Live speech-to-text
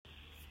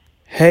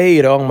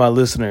Hey to all my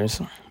listeners.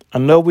 I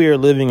know we are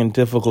living in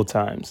difficult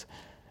times.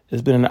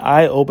 It's been an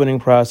eye-opening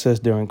process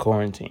during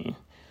quarantine.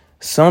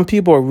 Some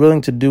people are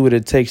willing to do what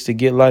it takes to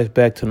get life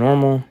back to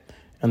normal,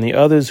 and the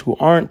others who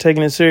aren't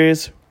taking it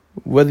serious,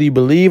 whether you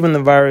believe in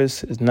the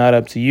virus is not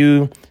up to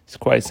you. It's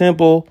quite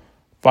simple.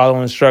 Follow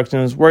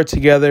instructions, work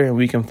together, and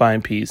we can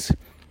find peace.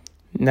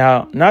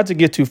 Now, not to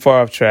get too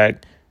far off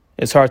track,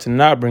 it's hard to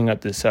not bring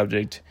up this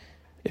subject.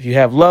 If you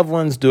have loved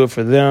ones, do it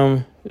for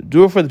them.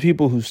 Do it for the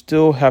people who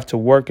still have to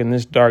work in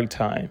this dark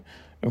time,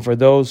 and for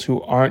those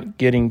who aren't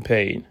getting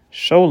paid.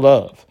 Show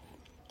love.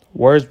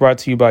 Words brought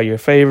to you by your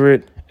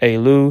favorite, A.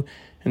 Lou,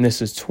 and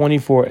this is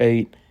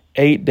 24/8,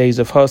 8 days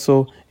of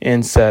hustle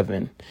in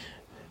 7.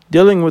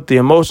 Dealing with the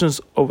emotions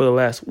over the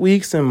last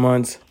weeks and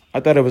months, I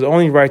thought it was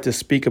only right to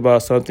speak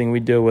about something we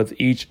deal with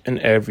each and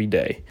every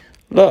day,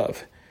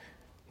 love.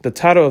 The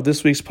title of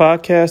this week's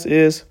podcast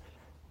is,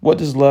 What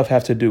Does Love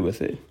Have to Do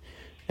with It?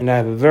 And I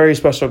have a very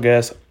special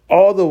guest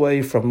all the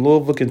way from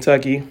Louisville,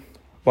 Kentucky,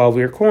 while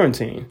we are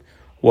quarantined.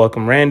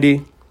 Welcome,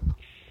 Randi.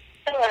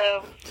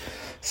 Hello.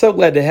 So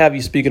glad to have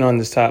you speaking on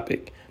this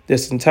topic.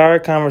 This entire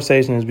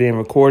conversation is being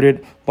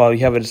recorded while we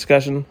have a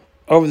discussion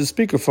over the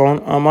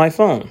speakerphone on my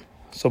phone.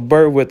 So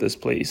bear with us,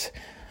 please.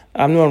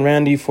 I've known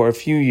Randi for a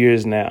few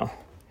years now.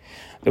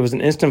 There was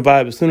an instant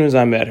vibe as soon as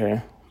I met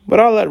her, but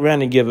I'll let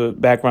Randi give a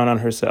background on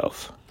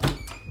herself.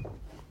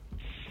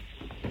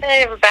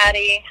 Hey,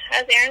 everybody.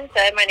 As Aaron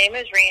said, my name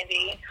is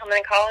Randi. I'm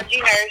an oncology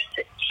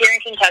nurse here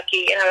in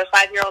Kentucky, and I have a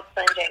 5-year-old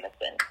son,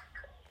 Jameson.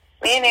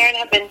 Me and Aaron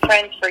have been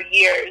friends for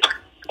years,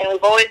 and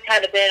we've always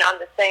kind of been on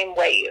the same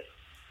wave.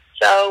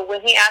 So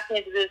when he asked me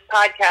to do this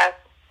podcast,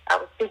 I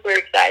was super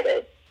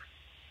excited.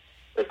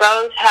 We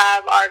both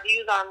have our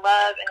views on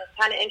love, and it's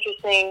kind of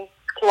interesting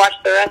to watch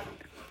the rest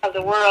of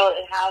the world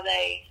and how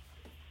they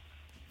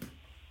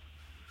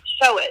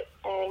show it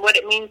and what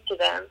it means to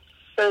them.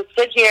 So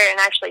sit here and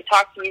actually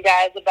talk to you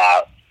guys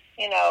about,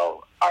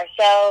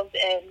 ourselves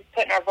and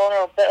putting our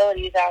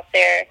vulnerabilities out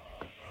there.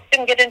 It's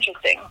going to get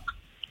interesting.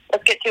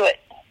 Let's get to it.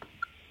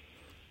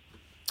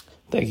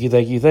 Thank you.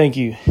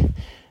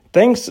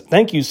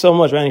 Thank you so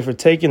much, Randi, for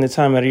taking the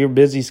time out of your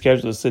busy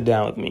schedule to sit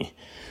down with me.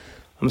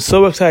 I'm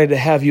so excited to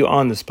have you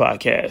on this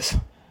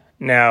podcast.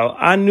 Now,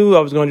 I knew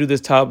I was going to do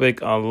this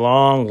topic a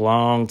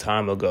long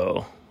time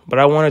ago, but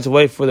I wanted to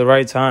wait for the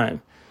right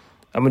time.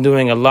 I've been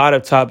doing a lot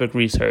of topic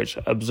research,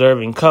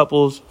 observing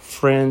couples,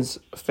 friends,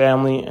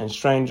 family, and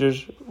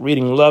strangers,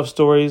 reading love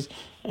stories,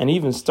 and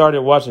even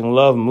started watching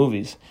love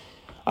movies.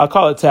 I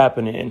call it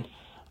tapping in.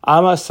 I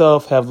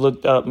myself have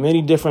looked up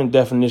many different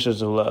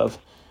definitions of love,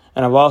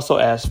 and I've also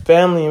asked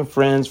family and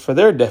friends for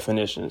their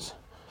definitions.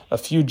 A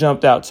few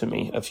jumped out to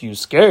me, a few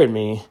scared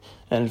me,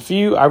 and a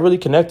few I really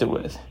connected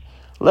with.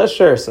 Let's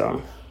share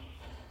some.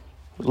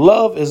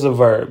 Love is a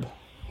verb.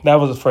 That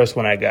was the first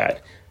one I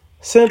got.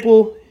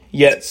 Simple,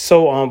 yet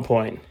so on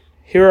point.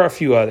 Here are a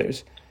few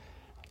others.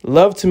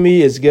 Love to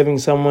me is giving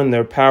someone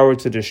their power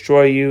to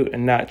destroy you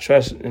and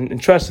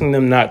trusting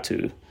them not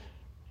to.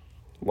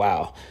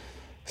 Wow.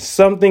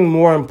 Something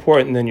more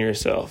important than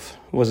yourself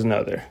was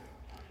another.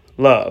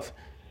 Love.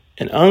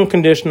 An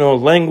unconditional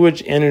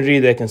language energy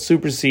that can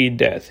supersede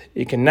death.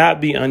 It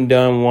cannot be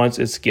undone once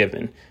it's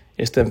given.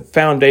 It's the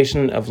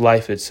foundation of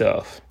life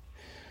itself.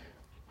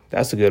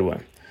 That's a good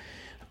one.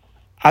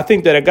 I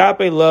think that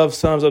agape love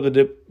sums up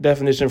the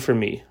definition for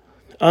me.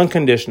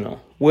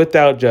 Unconditional,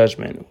 without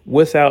judgment,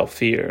 without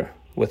fear,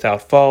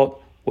 without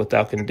fault,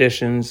 without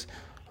conditions.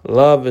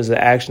 Love is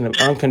the action of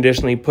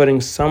unconditionally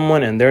putting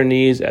someone and their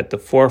needs at the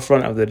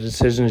forefront of the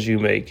decisions you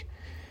make.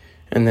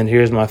 And then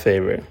here's my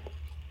favorite.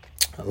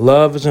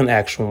 Love is an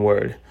action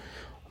word.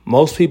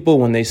 Most people,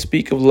 when they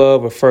speak of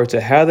love, refer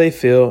to how they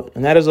feel,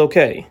 and that is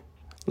okay.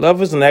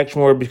 Love is an action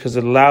word because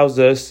it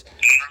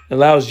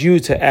allows you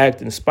to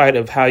act in spite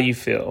of how you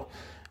feel.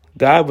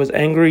 God was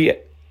angry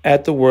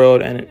at the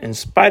world, and in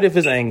spite of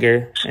his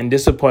anger and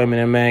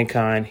disappointment in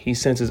mankind, he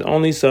sent his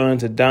only son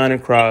to die on a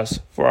cross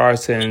for our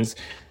sins,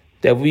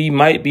 that we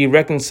might be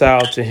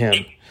reconciled to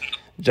him.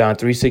 John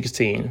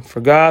 3:16. For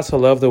God so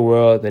loved the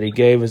world that he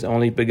gave his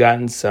only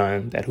begotten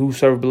Son, that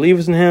whosoever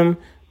believes in him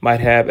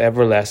might have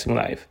everlasting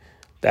life.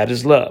 That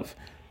is love,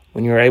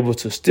 when you are able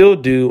to still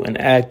do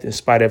and act in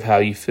spite of how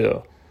you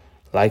feel.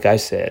 Like I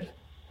said,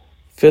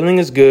 feeling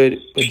is good,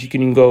 but you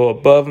can go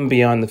above and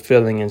beyond the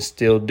feeling and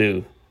still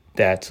do.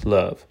 That's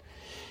love.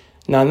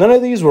 Now, none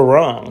of these were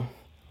wrong,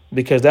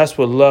 because that's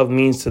what love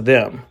means to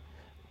them.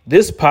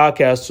 This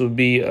podcast will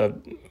be a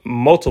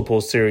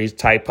multiple series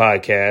type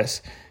podcast,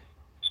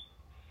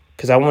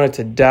 because I wanted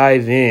to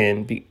dive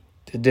in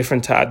to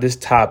this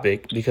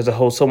topic because it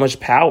holds so much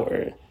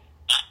power.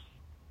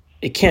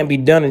 It can't be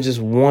done in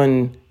just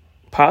one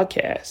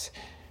podcast.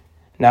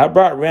 Now, I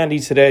brought Randi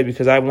today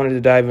because I wanted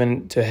to dive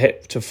in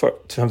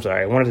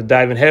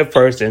head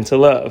first into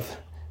love.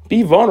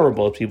 Be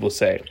vulnerable, people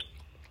say.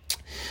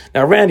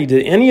 Now, Randi,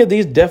 did any of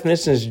these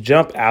definitions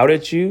jump out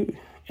at you,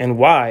 and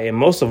why? And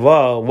most of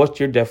all,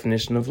 what's your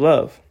definition of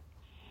love?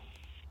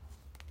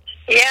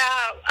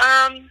 Yeah,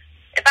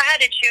 if I had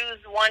to choose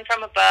one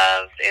from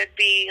above, it would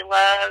be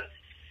love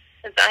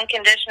It's the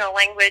unconditional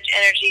language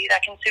energy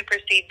that can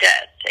supersede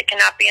death. It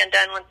cannot be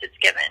undone once it's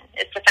given.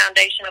 It's the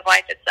foundation of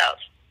life itself.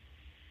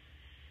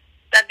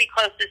 That'd be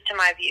closest to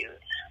my views.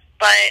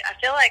 But I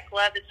feel like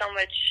love is so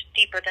much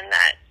deeper than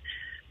that.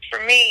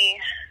 For me,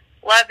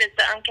 love is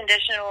the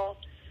unconditional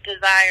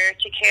desire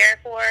to care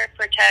for,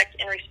 protect,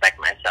 and respect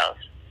myself.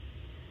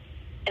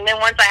 And then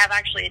once I have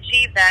actually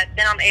achieved that,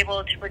 then I'm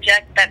able to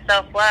project that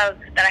self-love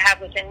that I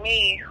have within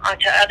me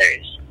onto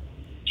others.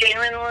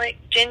 Genuinely,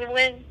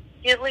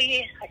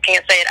 I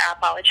can't say it, I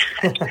apologize,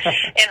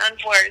 and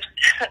unforced,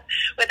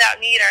 without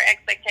need or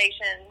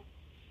expectation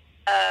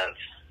of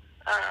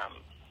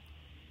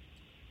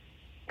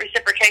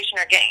reciprocation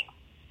or gain.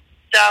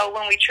 So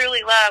when we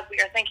truly love, we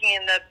are thinking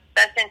in the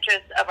best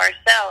interest of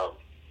ourselves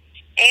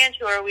and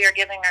who we are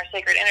giving our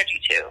sacred energy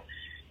to.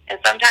 And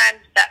sometimes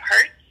that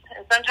hurts,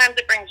 and sometimes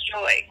it brings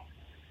joy.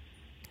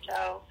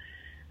 So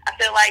I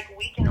feel like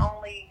we can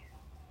only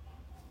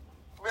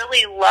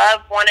really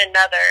love one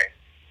another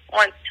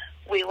once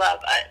we love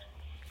us.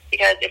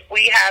 Because if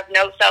we have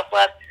no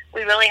self-love,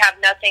 we really have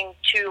nothing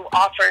to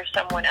offer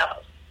someone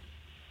else.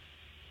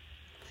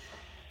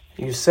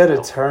 You said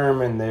a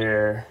term in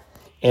there,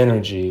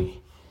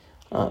 energy.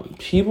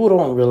 People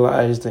don't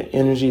realize the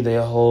energy they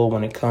hold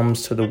when it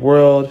comes to the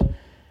world,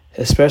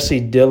 especially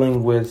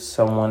dealing with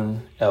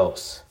someone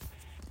else.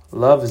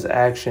 Love is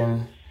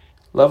action.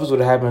 Love is what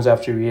happens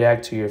after you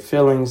react to your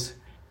feelings.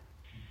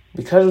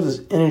 Because of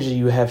this energy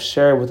you have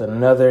shared with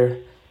another,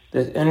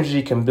 this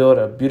energy can build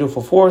a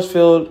beautiful force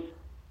field,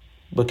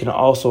 but can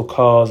also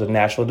cause a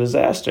natural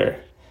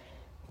disaster.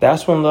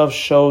 That's when love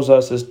shows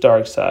us its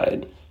dark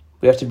side.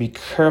 We have to be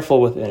careful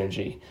with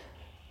energy.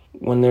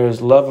 When there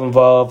is love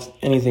involved,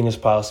 anything is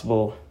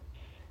possible,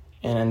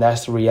 and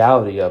that's the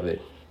reality of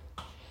it.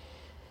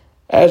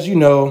 As you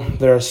know,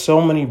 there are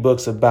so many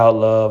books about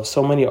love,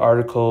 so many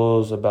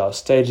articles about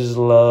stages of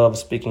love,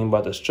 speaking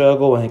about the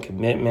struggle and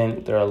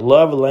commitment. There are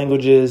love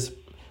languages,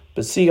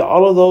 but see,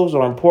 all of those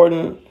are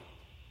important,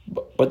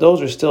 but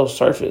those are still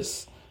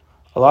surface.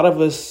 A lot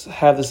of us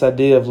have this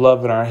idea of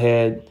love in our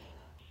head,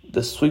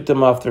 to sweep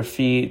them off their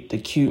feet, the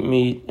cute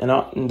meat,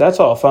 and that's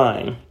all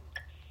fine.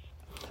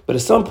 But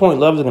at some point,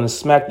 love is going to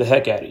smack the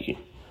heck out of you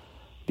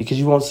because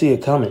you won't see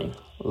it coming.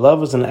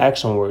 Love is an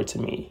action word to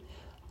me.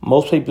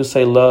 Most people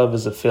say love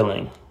is a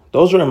feeling.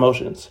 Those are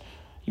emotions.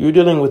 You're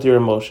dealing with your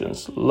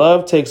emotions.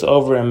 Love takes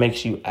over and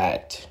makes you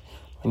act.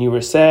 When you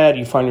were sad,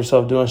 you find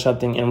yourself doing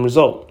something in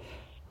result.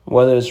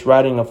 Whether it's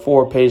writing a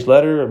 4-page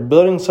letter or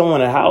building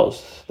someone a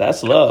house,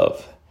 that's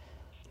love.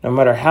 No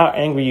matter how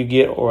angry you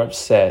get or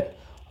upset,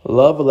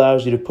 love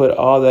allows you to put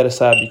all that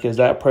aside because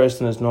that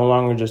person is no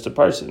longer just a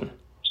person.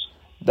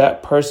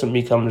 That person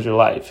becomes your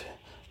life.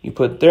 You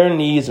put their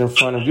needs in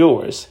front of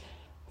yours.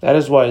 That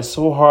is why it's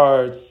so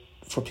hard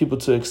for people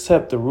to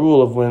accept the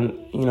rule of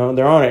when,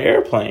 they're on an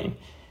airplane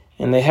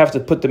and they have to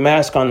put the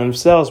mask on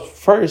themselves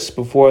first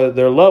before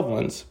their loved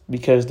ones,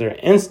 because their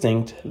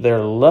instinct,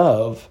 their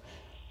love,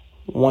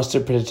 wants to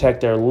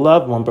protect their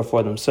loved one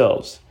before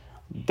themselves.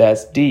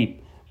 That's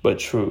deep, but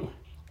true.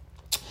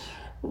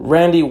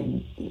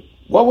 Randy,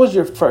 what was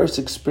your first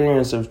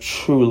experience of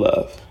true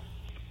love?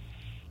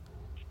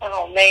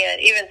 Oh, man,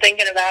 even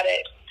thinking about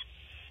it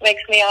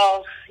makes me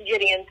all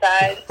giddy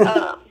inside.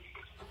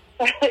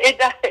 It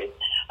does,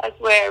 I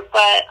swear.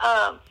 But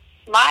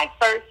my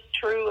first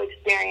true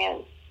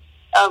experience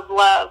of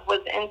love was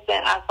the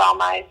instant I saw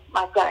my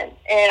son.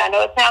 And I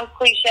know it sounds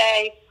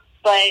cliche,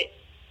 but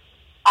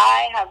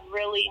I have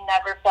really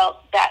never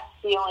felt that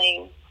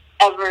feeling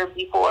ever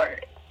before.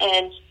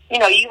 And,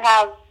 you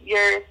have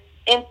your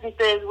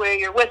instances where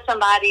you're with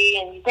somebody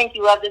and you think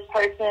you love this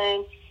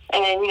person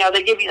and,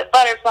 they give you the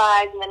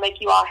butterflies and they make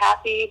you all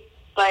happy.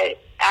 But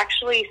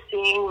actually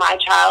seeing my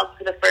child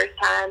for the first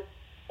time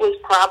was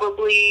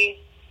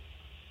probably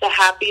the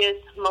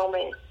happiest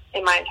moment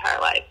in my entire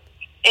life.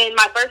 And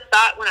my first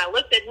thought when I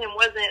looked at him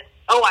wasn't,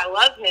 oh, I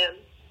love him.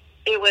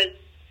 It was,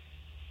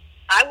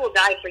 I will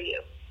die for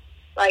you.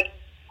 Like,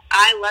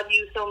 I love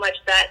you so much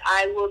that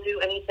I will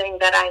do anything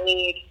that I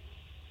need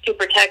to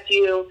protect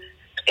you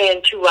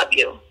and to love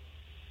you.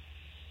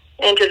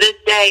 And to this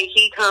day,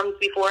 he comes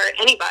before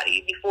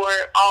anybody, before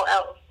all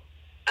else.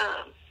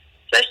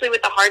 Especially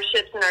with the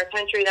hardships in our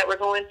country that we're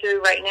going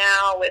through right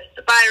now with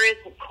the virus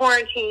and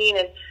quarantine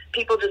and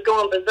people just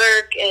going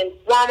berserk and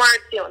Walmart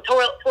stealing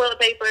toilet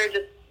paper,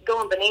 just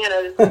going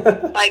bananas.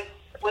 Like,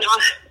 when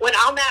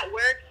I'm at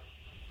work,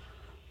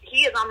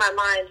 he is on my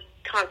mind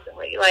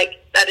constantly.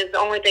 Like, that is the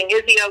only thing.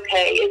 Is he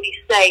okay? Is he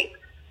safe?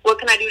 What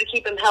can I do to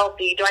keep him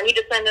healthy? Do I need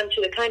to send him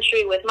to the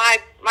country with my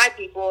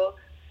people,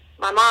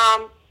 my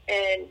mom,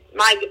 and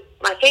my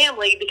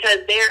family, because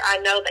there I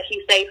know that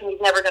he's safe and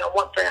he's never going to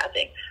want for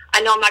nothing.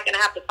 I know I'm not going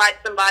to have to fight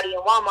somebody in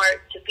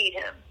Walmart to feed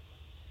him.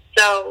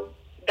 So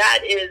that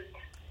is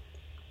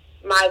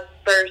my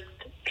first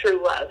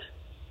true love.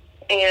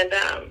 And,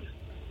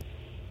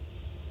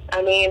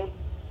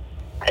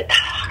 I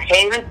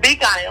can't even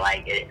speak on it.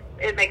 Like,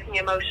 it makes me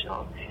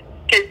emotional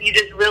because you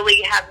just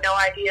really have no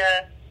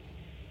idea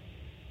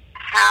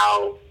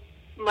how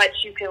much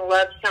you can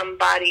love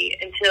somebody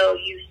until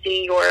you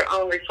see your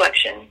own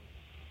reflection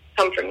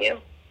come from you.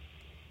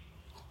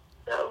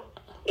 So,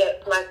 yes,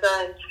 my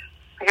son,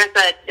 like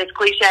I said, it's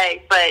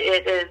cliche, but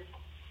it is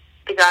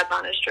the God's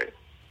honest truth.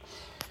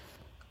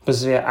 But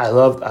see, I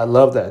love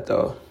that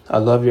though. I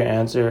love your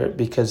answer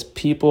because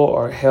people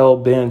are hell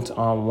bent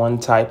on one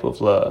type of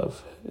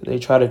love. They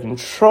try to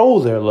control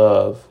their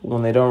love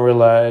when they don't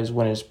realize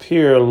when it's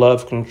pure,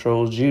 love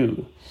controls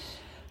you.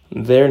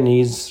 Their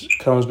needs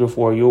comes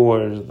before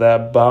yours.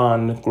 That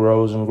bond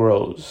grows and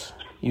grows.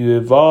 You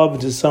evolve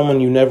into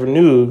someone you never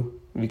knew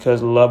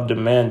because love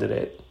demanded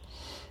it.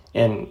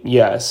 And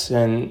yes,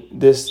 and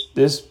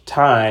this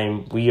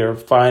time we are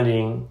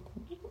finding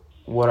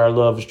what our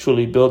love is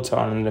truly built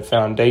on in the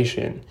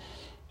foundation.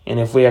 And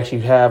if we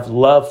actually have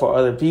love for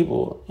other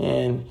people,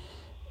 and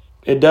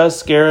it does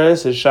scare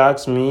us, it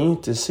shocks me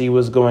to see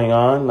what's going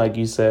on. Like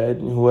you said,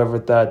 whoever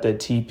thought that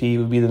TP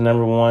would be the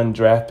number one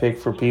draft pick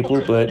for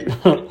people, but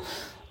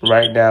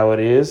right now it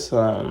is.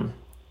 But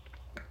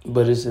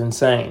it's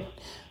insane.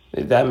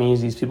 That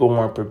means these people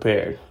weren't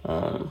prepared.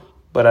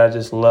 But I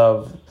just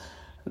love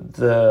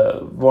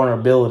the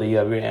vulnerability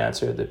of your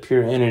answer, the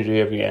pure energy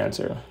of your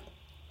answer.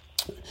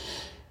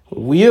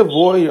 We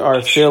avoid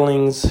our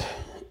feelings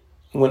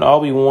when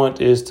all we want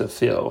is to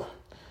feel.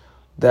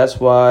 That's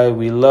why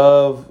we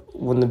love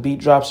when the beat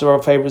drops to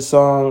our favorite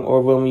song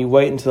or when we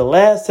wait until the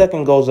last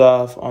second goes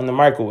off on the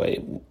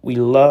microwave. We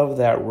love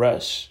that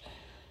rush.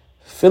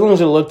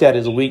 Feelings are looked at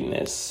as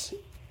weakness,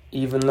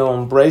 even though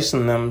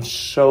embracing them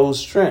shows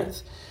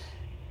strength.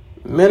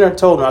 Men are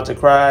told not to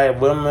cry.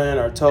 Women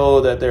are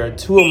told that they're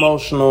too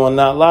emotional and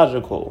not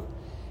logical.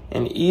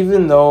 And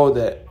even though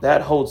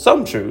that holds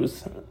some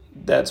truth,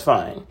 that's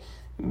fine.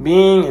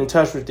 Being in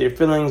touch with your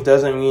feelings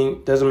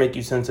doesn't make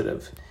you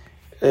sensitive.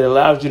 It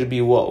allows you to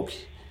be woke.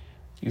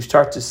 You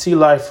start to see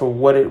life for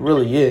what it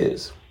really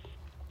is.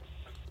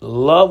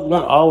 Love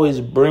won't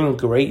always bring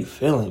great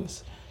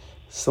feelings.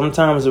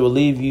 Sometimes it will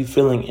leave you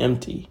feeling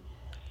empty.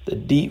 The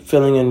deep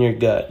feeling in your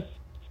gut.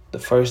 The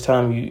first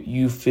time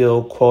you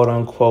feel quote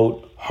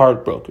unquote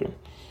heartbroken.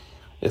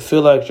 It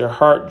feels like your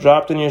heart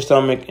dropped in your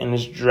stomach and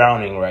it's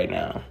drowning right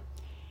now.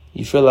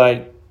 You feel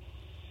like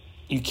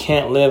you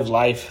can't live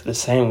life the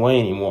same way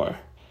anymore.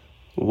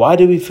 Why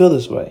do we feel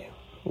this way?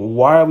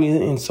 Why are we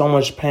in so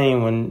much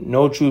pain when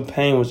no true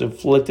pain was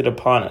inflicted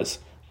upon us?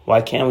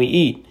 Why can't we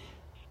eat?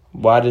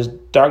 Why does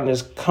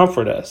darkness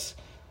comfort us?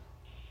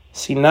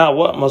 See, now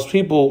what most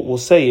people will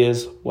say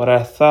is, what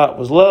I thought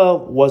was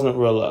love wasn't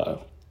real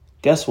love.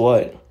 Guess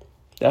what?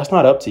 That's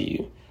not up to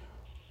you.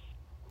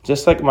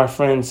 Just like my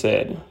friend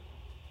said,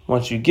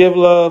 once you give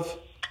love,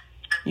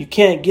 you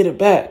can't get it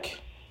back.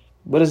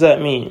 What does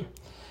that mean?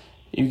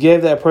 You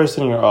gave that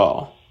person your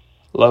all.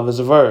 Love is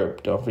a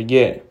verb. Don't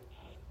forget.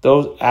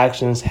 Those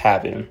actions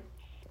happen.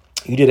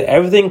 You did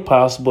everything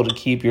possible to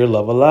keep your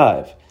love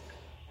alive.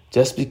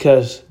 Just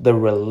because the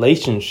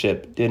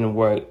relationship didn't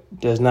work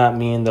does not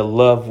mean the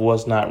love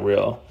was not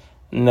real.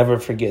 Never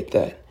forget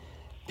that.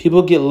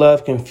 People get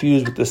love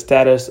confused with the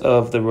status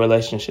of the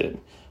relationship.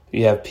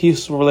 You have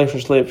peaceful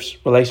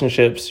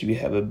relationships, you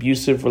have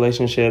abusive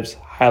relationships,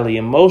 highly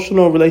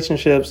emotional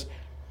relationships,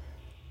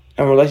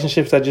 and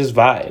relationships that just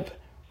vibe.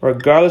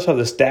 Regardless of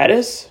the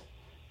status,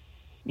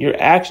 your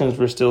actions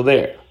were still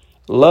there.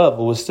 Love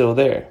was still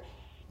there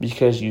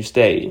because you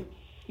stayed.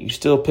 You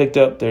still picked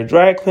up their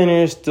dry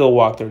cleaners, still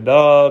walked their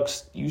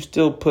dogs. You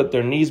still put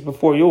their needs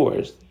before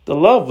yours. The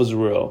love was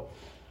real.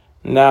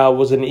 Now,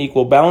 was it an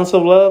equal balance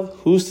of love?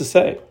 Who's to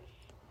say?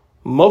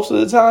 Most of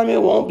the time,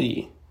 it won't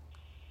be.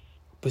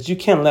 But you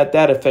can't let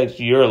that affect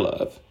your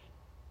love.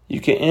 You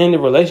can end a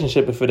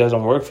relationship if it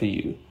doesn't work for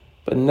you,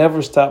 but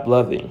never stop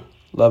loving.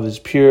 Love is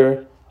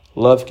pure.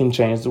 Love can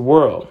change the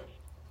world.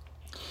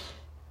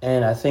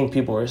 And I think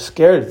people are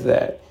scared of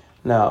that.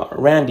 Now,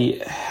 Randy,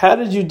 how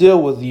did you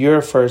deal with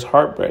your first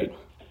heartbreak?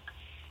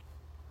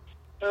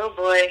 Oh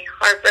boy,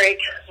 heartbreak.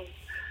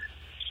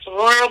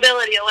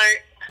 Vulnerability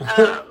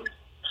alert.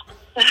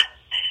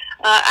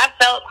 I've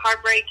felt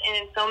heartbreak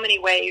in so many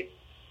ways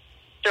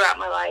throughout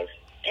my life.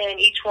 And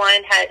each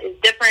one is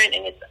different,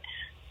 and it's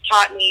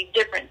taught me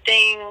different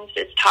things.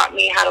 It's taught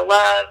me how to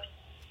love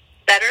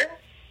better.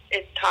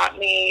 It's taught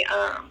me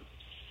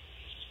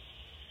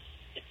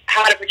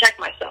how to protect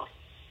myself.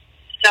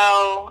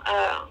 So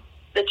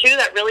the two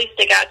that really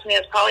stick out to me,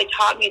 that's probably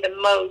taught me the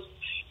most,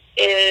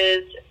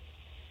 is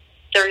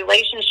the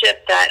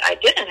relationship that I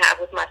didn't have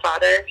with my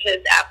father, his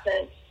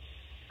absence,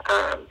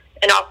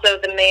 and also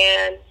the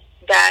man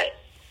that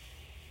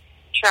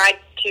tried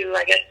to,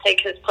 I guess,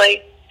 take his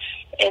place,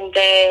 and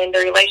then the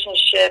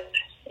relationship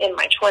in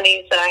my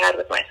 20s that I had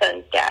with my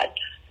son's dad.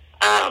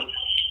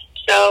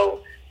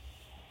 So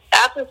the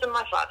absence of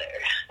my father,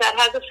 that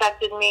has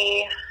affected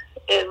me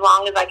as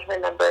long as I can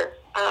remember.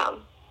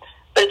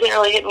 But it didn't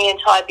really hit me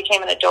until I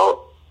became an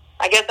adult.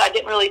 I guess I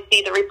didn't really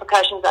see the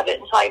repercussions of it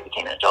until I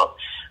became an adult.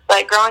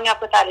 But growing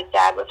up without his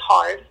dad was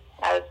hard,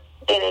 as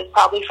it is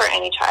probably for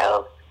any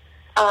child.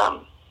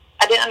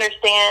 I didn't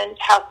understand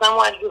how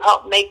someone who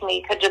helped make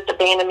me could just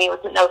abandon me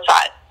with no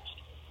thought.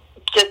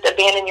 just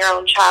abandon your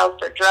own child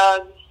for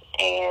drugs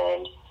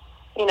and,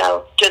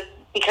 just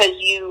because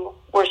you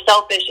were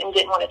selfish and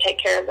didn't want to take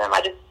care of them.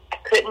 I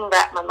couldn't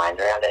wrap my mind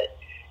around it.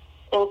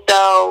 And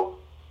so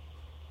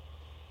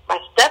my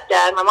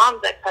stepdad, my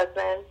mom's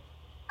ex-husband,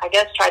 I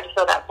guess tried to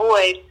fill that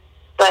void,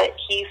 but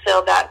he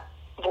filled that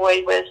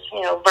void with,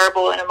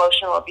 verbal and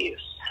emotional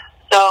abuse.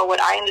 So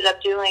what I ended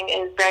up doing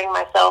is burying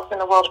myself in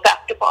the world of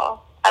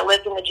basketball. I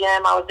lived in the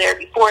gym. I was there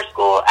before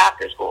school,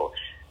 after school,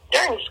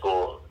 during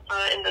school,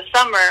 in the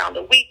summer, on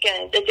the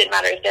weekends. It didn't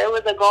matter if there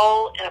was a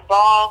goal and a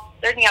ball.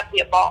 There didn't have to be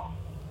a ball.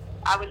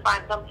 I would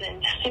find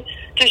something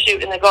to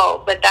shoot in the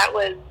goal, but that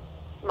was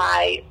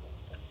my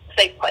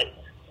safe place.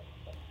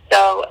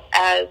 So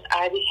as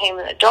I became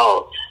an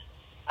adult,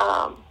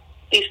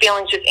 these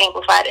feelings just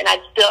amplified, and I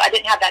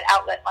didn't have that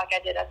outlet like I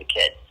did as a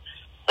kid.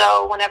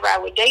 So whenever I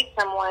would date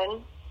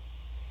someone,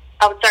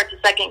 I would start to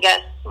second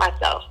guess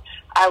myself.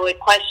 I would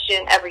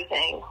question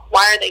everything.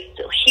 Why are they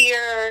still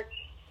here?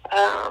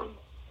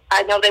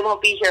 I know they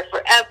won't be here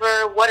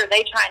forever. What are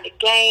they trying to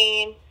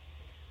gain?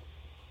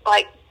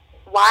 Like,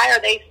 why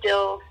are they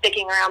still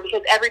sticking around?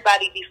 Because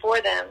everybody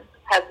before them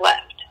has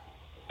left.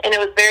 And it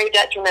was very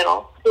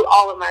detrimental to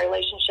all of my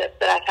relationships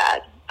that I've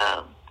had.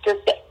 Just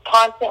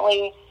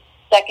constantly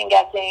second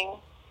guessing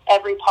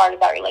every part of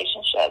that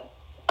relationship.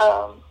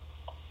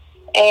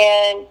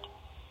 And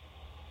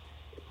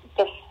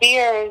the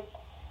fears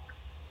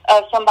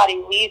of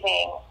somebody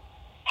leaving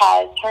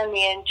has turned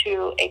me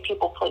into a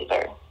people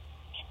pleaser,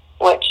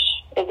 which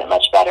isn't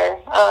much better.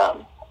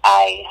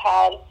 I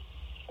had,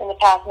 in the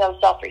past, no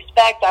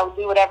self-respect. I would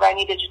do whatever I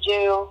needed to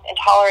do and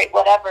tolerate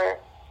whatever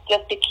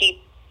just to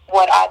keep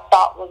what I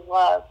thought was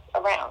love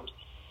around,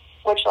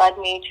 which led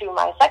me to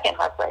my second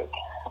heartbreak.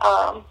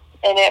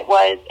 And it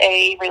was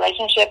a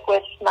relationship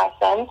with my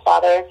son's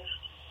father.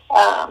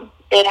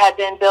 It had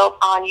been built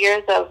on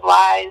years of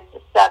lies,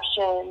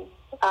 deception,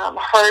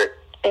 hurt,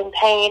 and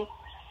pain.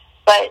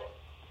 But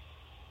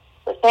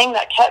the thing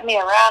that kept me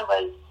around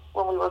was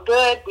when we were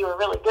good, we were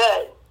really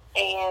good.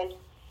 And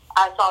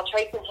I saw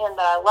traits in him that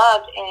I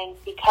loved. And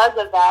because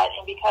of that,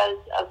 and because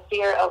of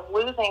fear of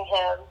losing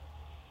him,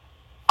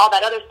 all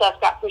that other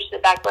stuff got pushed to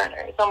the back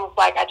burner. It's almost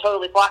like I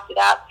totally blocked it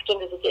out,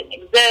 pretended it didn't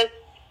exist,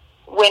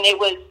 when it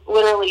was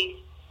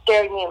literally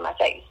staring me in my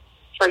face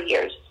for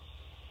years.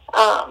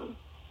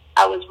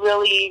 I was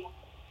really,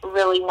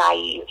 really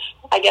naive,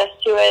 I guess,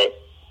 to it.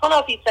 I don't know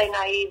if you'd say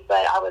naive,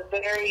 but I was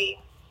very...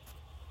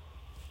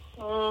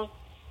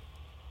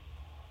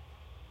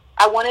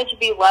 I wanted to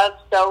be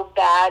loved so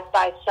bad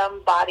by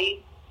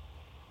somebody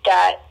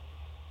that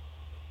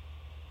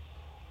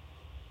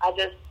I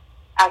just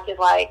acted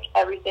like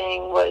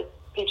everything was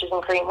peaches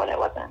and cream when it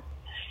wasn't.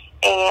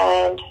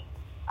 And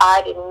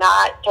I did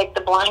not take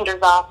the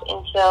blinders off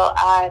until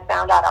I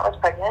found out I was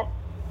pregnant.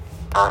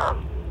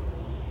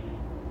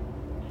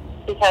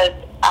 Because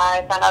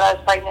I found out I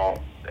was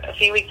pregnant a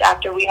few weeks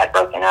after we had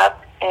broken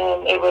up,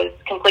 and it was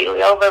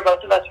completely over.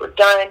 Both of us were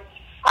done.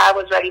 I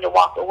was ready to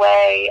walk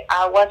away.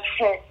 I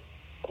wasn't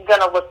going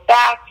to look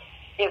back.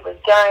 It was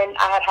done.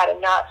 I had had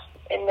enough.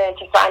 And then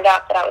to find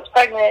out that I was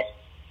pregnant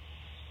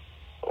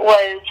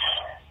was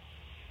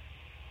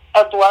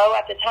a blow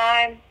at the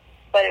time,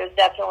 but it was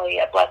definitely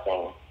a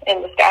blessing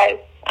in disguise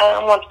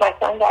once my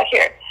son got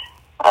here.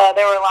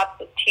 There were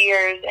lots of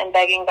tears and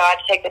begging God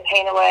to take the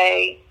pain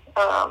away.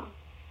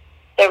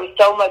 There was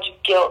so much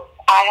guilt.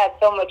 I had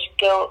so much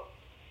guilt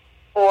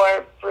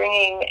for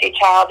bringing a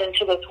child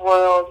into this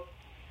world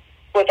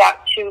without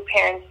two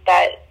parents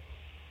that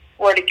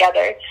were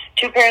together,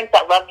 two parents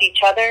that loved each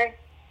other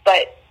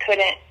but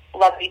couldn't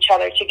love each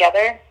other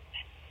together,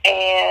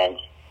 and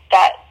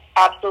that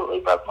absolutely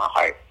broke my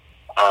heart.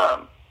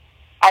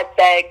 I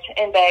begged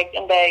and begged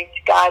and begged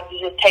God to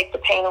just take the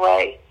pain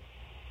away,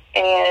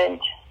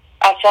 and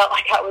I felt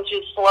like I was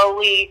just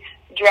slowly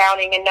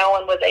drowning, and no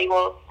one was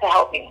able to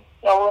help me.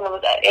 No one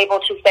was able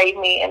to save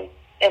me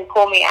and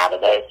pull me out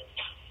of this.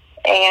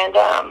 And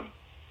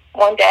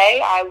one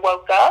day I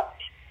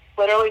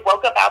literally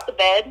woke up out the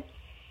bed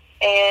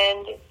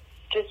and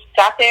just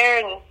sat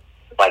there and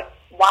like,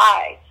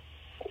 why?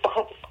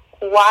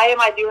 Why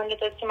am I doing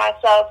this to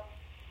myself?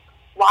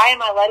 Why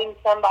am I letting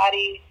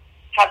somebody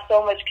have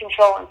so much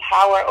control and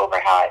power over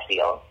how I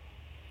feel?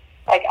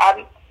 Like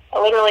I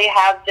literally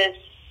have this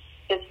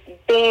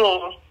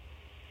being,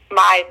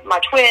 my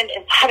twin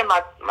inside of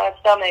my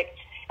stomach,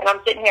 and I'm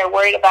sitting here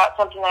worried about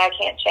something that I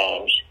can't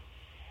change.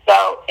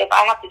 So if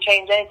I have to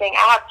change anything,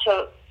 I have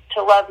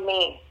to love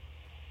me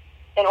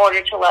in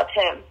order to love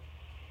him.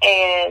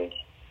 And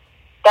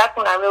that's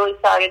when I really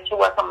started to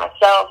work on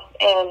myself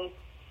and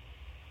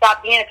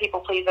stop being a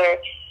people pleaser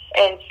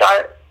and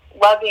start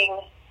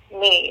loving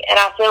me. And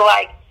I feel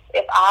like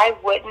if I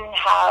wouldn't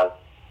have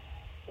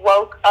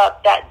woke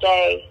up that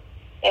day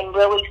and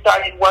really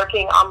started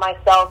working on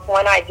myself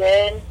when I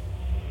did,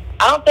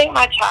 I don't think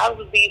my child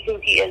would be who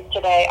he is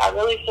today. I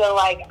really feel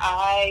like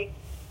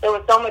there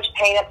was so much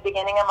pain at the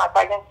beginning of my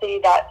pregnancy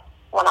that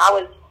when I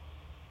was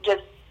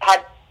just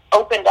had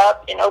opened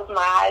up and opened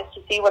my eyes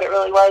to see what it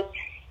really was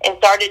and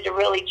started to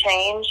really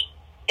change,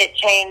 it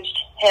changed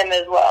him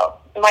as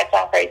well. it might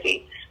sound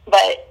crazy,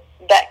 but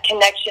that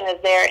connection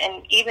is there.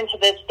 And even to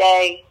this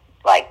day,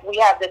 like, we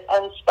have this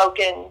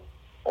unspoken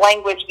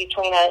language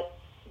between us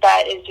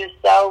that is just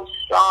so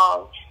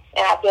strong.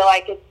 And I feel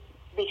like it's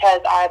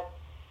because I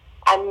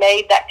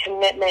made that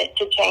commitment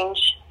to change,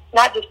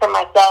 not just for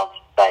myself,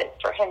 but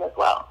for him as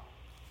well.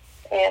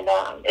 And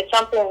it's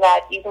something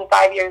that even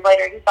 5 years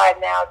later, he's 5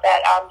 now,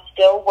 that I'm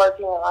still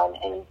working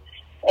on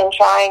and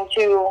trying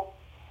to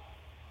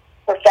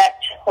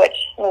perfect, which,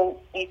 I mean,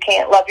 you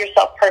can't love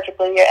yourself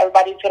perfectly.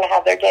 Everybody's going to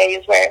have their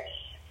days where,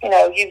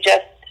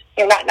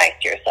 you're not nice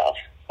to yourself.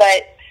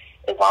 But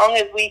as long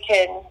as we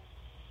can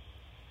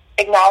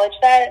acknowledge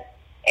that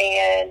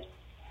and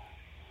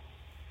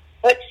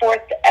put forth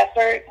the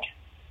effort,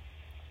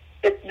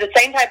 the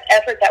same type of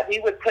effort that we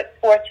would put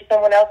forth to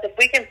someone else, if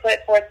we can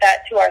put forth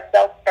that to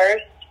ourselves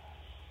first,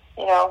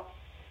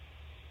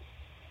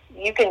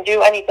 you can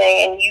do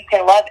anything and you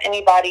can love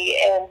anybody,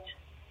 and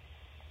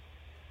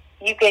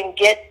you can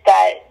get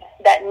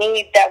that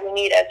need that we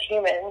need as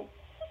humans,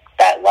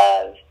 that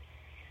love,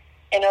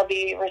 and it'll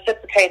be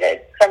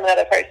reciprocated from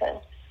another person.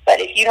 But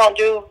if you don't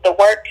do the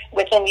work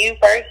within you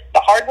first,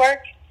 the hard work,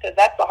 because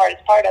that's the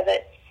hardest part of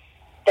it,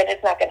 then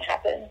it's not going to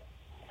happen.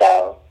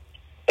 So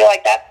I feel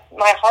like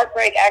my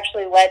heartbreak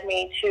actually led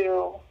me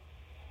to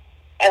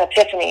an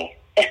epiphany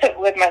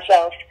with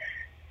myself.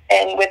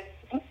 And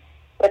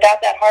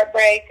without that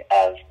heartbreak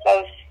of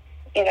both,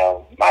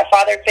 my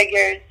father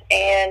figures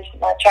and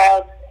my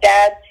child's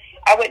dad,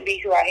 I wouldn't be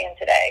who I am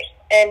today.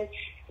 And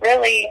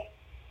really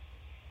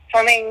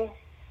coming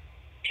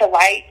to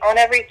light on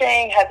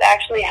everything has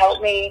actually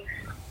helped me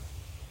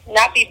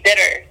not be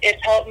bitter.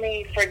 It's helped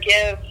me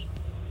forgive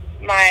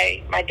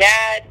my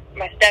dad,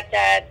 my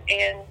stepdad,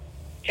 and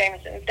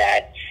Jameson's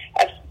dad.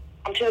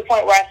 I'm to the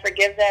point where I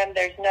forgive them.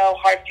 There's no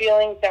hard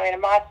feelings, no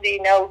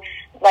animosity,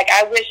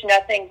 I wish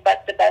nothing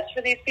but the best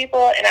for these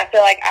people. And I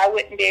feel like I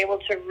wouldn't be able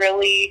to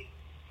really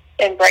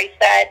embrace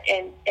that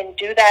and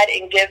do that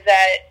and give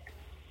that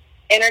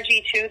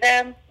energy to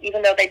them,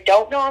 even though they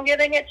don't know I'm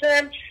giving it to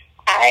them.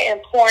 I am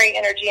pouring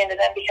energy into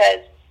them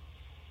because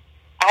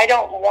I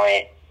don't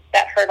want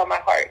that hurt on my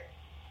heart.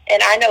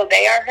 And I know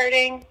they are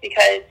hurting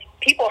because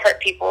people hurt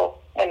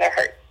people when they're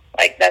hurt.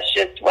 Like, that's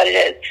just what it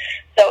is.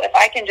 So if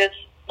I can just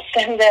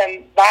send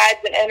them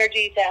vibes and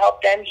energy to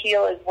help them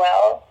heal as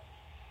well,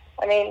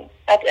 I mean,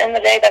 at the end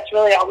of the day, that's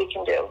really all we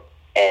can do.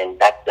 And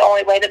that's the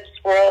only way that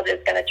this world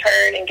is going to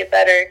turn and get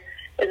better,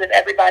 is if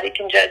everybody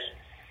can just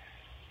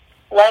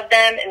love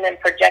them and then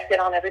project it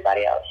on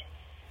everybody else.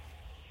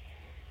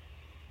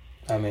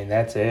 I mean,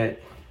 that's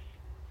it.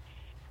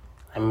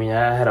 I mean,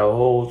 I had a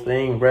whole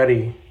thing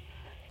ready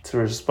to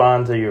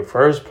respond to your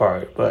first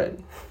part, but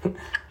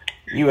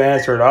you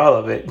answered all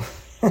of it.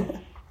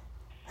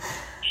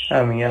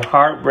 I mean, a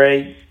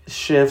heartbreak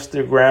shifts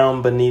the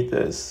ground beneath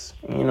us.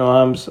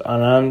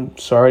 I'm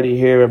sorry to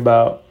hear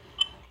about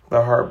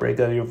the heartbreak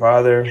of your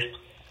father.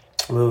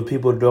 What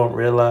people don't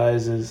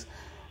realize is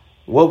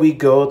what we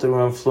go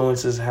through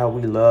influences how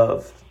we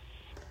love.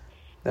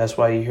 That's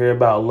why you hear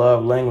about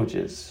love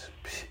languages.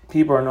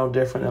 People are no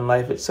different than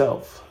life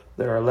itself.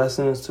 There are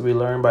lessons to be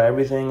learned by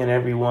everything and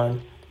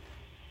everyone.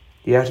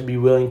 You have to be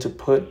willing to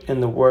put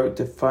in the work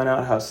to find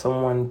out how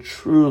someone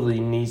truly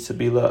needs to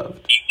be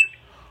loved.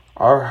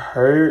 Our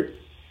hurt,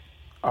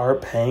 our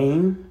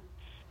pain,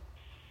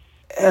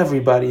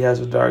 everybody has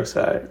a dark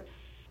side.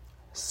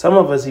 Some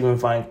of us even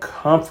find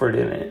comfort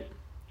in it.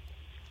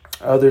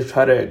 Others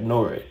try to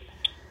ignore it.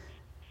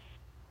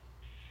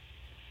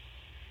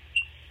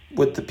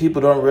 What the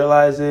people don't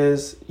realize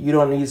is you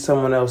don't need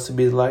someone else to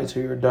be the light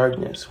to your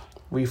darkness.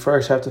 We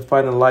first have to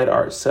find the light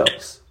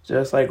ourselves.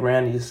 Just like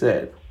Randy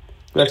said,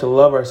 we have to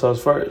love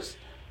ourselves first.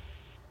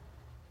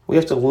 We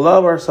have to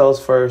love ourselves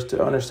first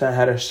to understand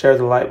how to share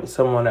the light with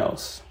someone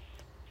else.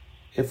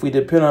 If we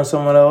depend on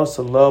someone else,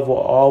 the love will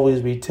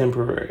always be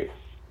temporary.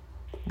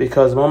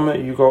 Because the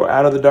moment you go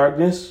out of the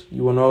darkness,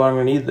 you will no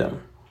longer need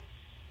them.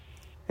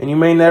 And you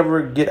may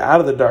never get out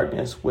of the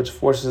darkness, which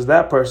forces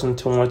that person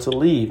to want to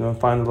leave and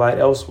find the light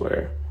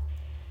elsewhere.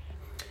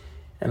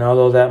 And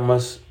although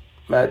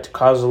that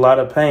causes a lot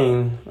of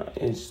pain,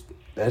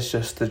 that's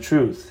just the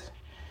truth.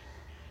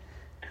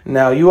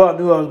 Now, you all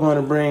knew I was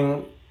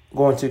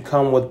going to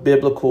come with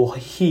biblical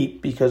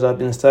heat because I've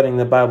been studying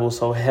the Bible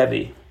so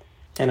heavy.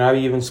 And I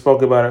even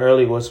spoke about it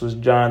earlier, which was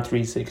John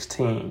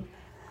 3:16.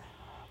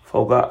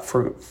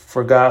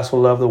 For God so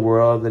loved the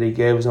world that he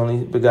gave his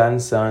only begotten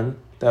Son,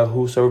 that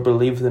whosoever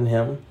believeth in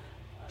him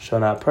shall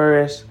not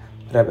perish,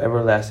 but have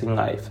everlasting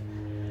life.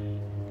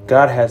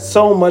 God had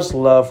so much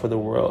love for the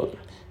world,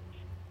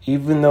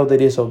 even though they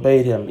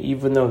disobeyed him,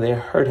 even though they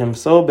hurt him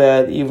so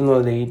bad, even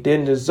though they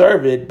didn't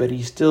deserve it, but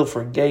he still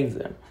forgave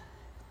them.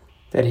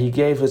 That he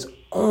gave his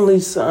only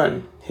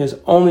son,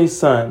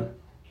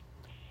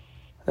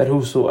 that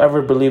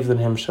whosoever believes in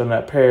him shall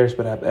not perish,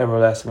 but have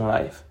everlasting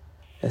life.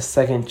 A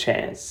second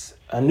chance,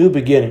 a new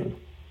beginning.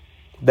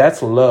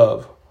 That's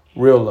love,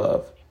 real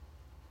love.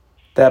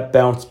 That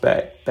bounce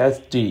back, that's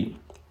deep,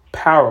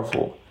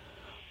 powerful.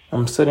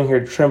 I'm sitting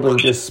here trembling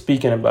just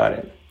speaking about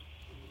it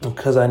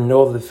because I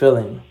know the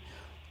feeling.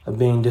 of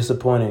being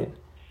disappointed,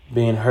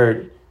 being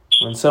hurt.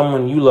 When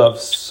someone you love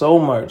so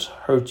much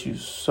hurt you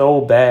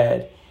so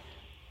bad,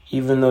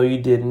 even though you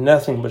did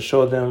nothing but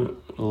show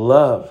them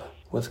love,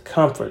 with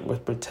comfort,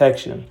 with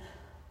protection.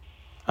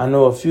 I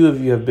know a few of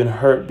you have been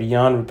hurt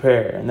beyond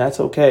repair, and that's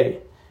okay,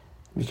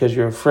 because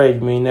you're afraid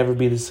you may never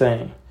be the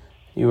same.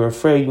 You're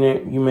afraid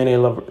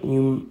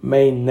you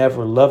may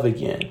never love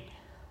again.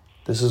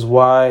 This is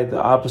why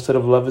the opposite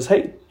of love is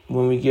hate.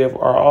 When we give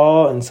our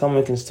all and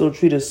someone can still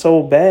treat us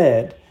so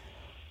bad.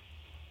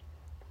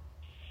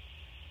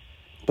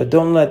 But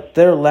don't let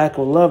their lack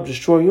of love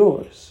destroy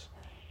yours.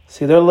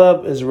 See, their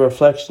love is a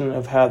reflection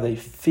of how they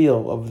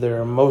feel, of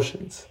their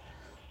emotions.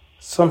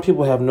 Some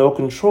people have no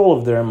control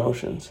of their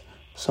emotions.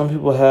 Some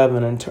people have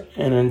an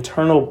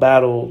internal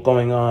battle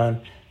going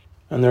on,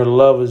 and their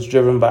love is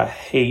driven by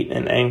hate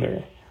and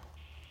anger.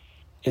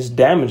 It's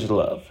damaged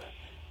love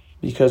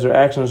because their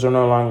actions are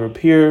no longer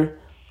pure.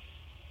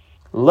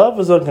 Love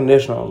is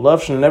unconditional.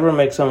 Love should never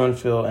make someone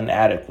feel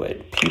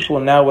inadequate. People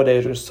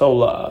nowadays are so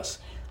lost.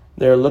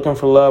 They're looking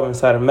for love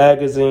inside of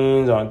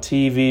magazines, on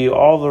TV,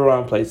 all the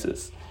wrong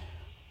places.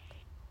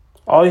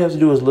 All you have to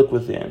do is look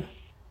within.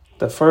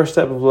 The first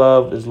step of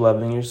love is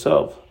loving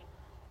yourself.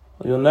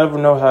 You'll never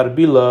know how to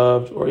be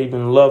loved or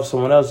even love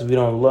someone else if you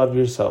don't love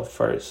yourself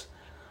first.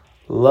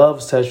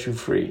 Love sets you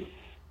free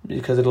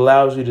because it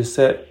allows you to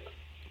set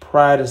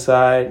pride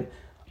aside,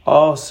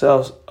 all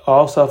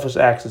selfish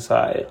acts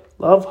aside.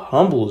 Love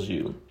humbles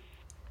you.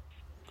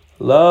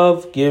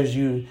 Love gives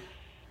you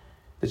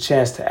the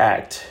chance to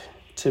act,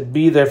 to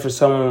be there for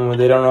someone when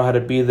they don't know how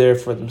to be there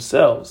for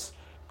themselves.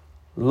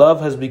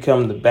 Love has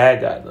become the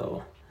bad guy,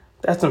 though.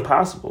 That's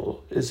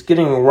impossible. It's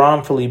getting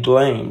wrongfully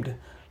blamed.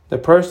 The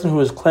person who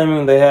is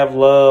claiming they have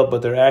love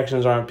but their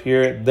actions aren't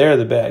pure, they're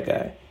the bad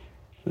guy.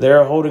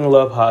 They're holding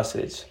love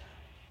hostage.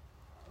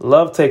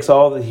 Love takes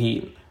all the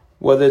heat.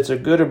 Whether it's a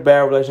good or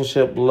bad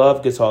relationship,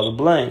 love gets all the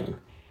blame.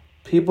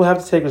 People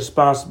have to take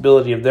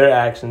responsibility of their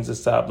actions and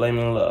stop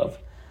blaming love.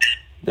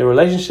 The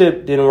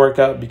relationship didn't work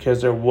out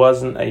because there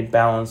wasn't a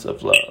balance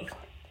of love.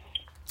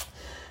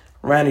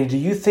 Randy, do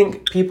you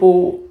think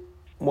people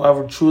will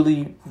ever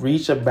truly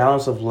reach a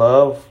balance of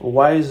love?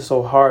 Why is it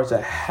so hard to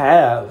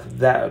have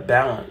that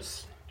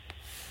balance?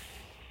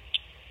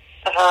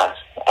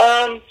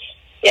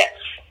 Yes.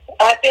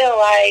 I feel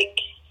like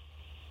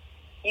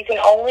you can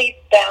only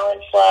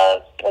balance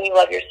love when you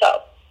love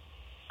yourself.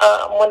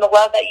 When the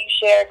love that you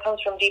share comes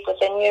from deep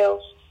within you,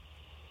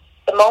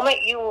 the moment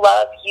you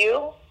love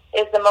you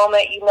is the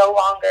moment you no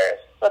longer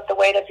let the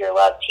weight of your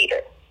love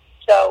teeter.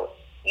 So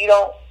you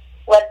don't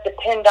let it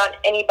depend on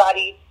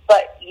anybody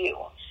but you.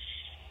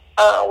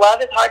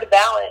 Love is hard to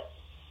balance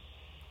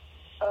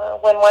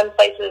when one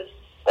places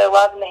their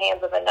love in the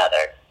hands of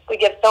another. We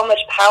give so much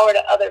power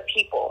to other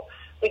people.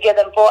 We give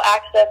them full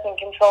access and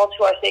control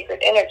to our sacred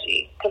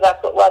energy, because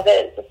that's what love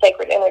is, the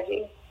sacred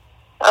energy.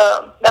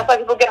 That's why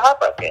people get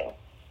heartbroken.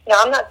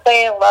 Now, I'm not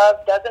saying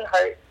love doesn't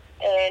hurt,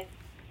 and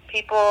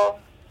people,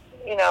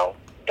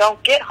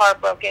 don't get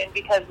heartbroken,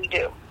 because we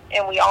do.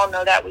 And we all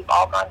know that. We've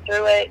all gone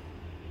through it.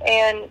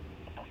 And,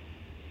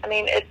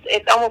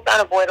 it's almost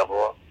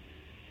unavoidable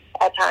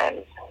at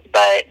times.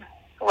 But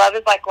love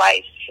is like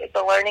life. It's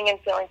a learning and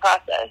feeling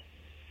process.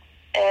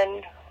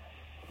 And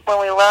when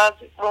we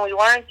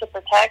learn to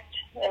protect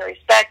and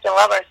respect and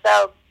love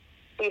ourselves,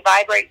 we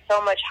vibrate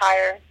so much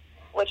higher,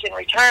 which in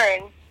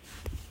return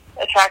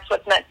attracts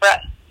what's meant for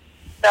us.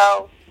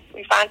 So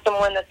we find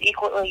someone that's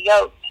equally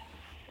yoked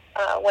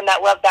when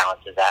that love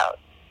balances out.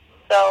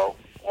 So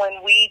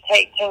when we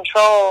take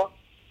control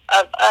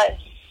of us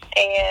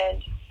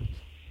and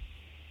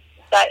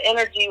that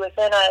energy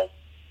within us,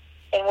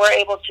 and we're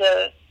able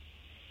to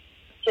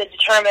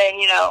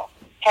determine,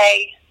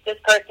 hey, this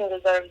person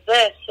deserves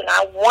this, and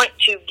I want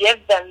to give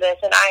them this,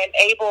 and I am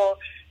able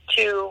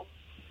to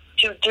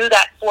do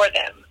that for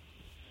them,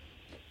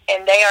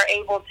 and they are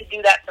able to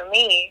do that for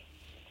me,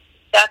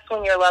 that's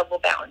when your love will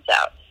balance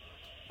out.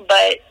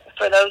 But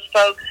for those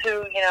folks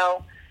who,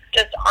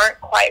 just aren't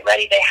quite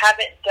ready, they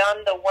haven't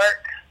done the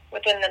work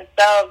within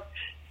themselves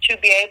to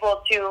be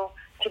able to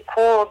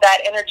pull that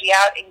energy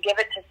out and give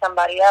it to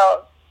somebody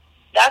else,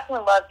 that's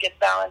when love gets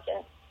balanced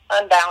and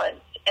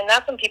unbalanced. And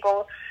that's when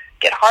people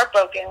get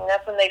heartbroken. And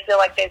that's when they feel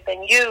like they've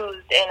been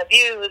used and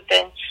abused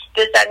and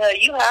this, that, and the other.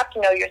 You have to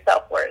know your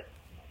self-worth.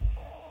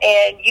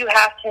 And you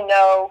have to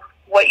know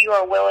what you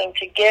are willing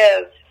to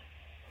give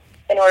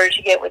in order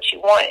to get what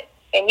you want.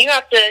 And you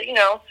have to,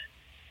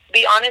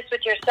 be honest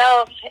with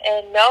yourself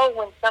and know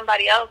when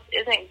somebody else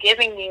isn't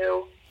giving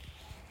you,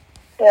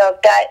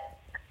 that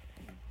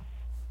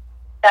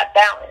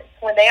balance,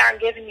 when they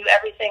aren't giving you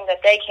everything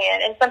that they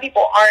can. And some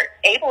people aren't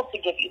able to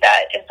give you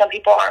that, and some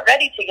people aren't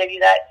ready to give you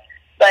that.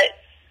 But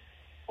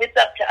it's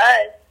up to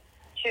us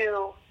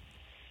to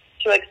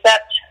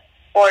accept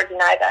or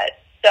deny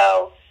that.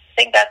 So I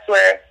think that's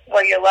where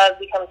your love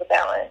becomes a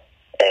balance,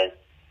 is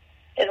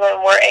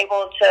when we're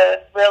able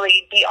to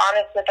really be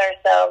honest with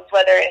ourselves,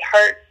 whether it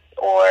hurts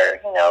or,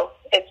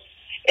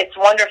 it's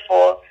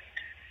wonderful,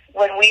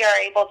 when we are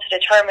able to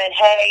determine,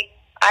 hey,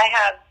 I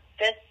have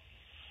this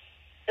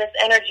this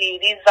energy,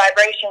 these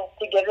vibrations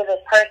to give to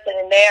this person,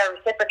 and they are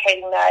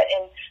reciprocating that,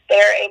 and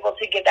they're able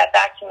to give that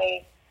back to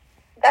me.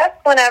 That's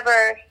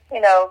whenever,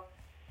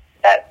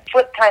 that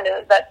switch kind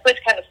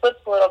of flips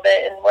a little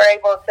bit, and we're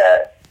able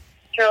to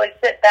really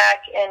sit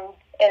back and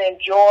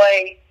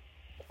enjoy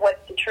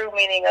what the true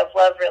meaning of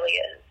love really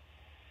is.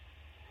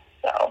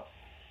 So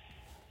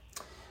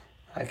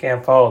I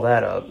can't follow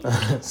that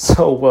up.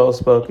 So well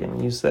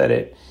spoken. You said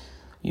it.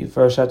 You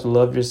first have to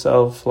love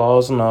yourself,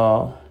 flaws and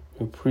all.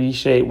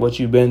 Appreciate what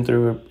you've been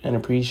through and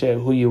appreciate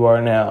who you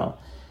are now.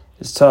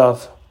 It's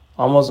tough,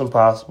 almost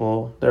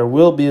impossible. There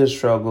will be a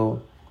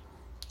struggle.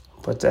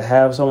 But to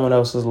have someone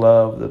else's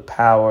love, the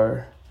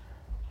power,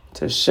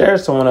 to share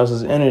someone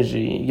else's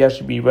energy, you have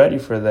to be ready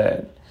for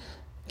that.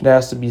 It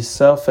has to be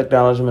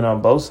self-acknowledgement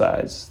on both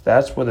sides.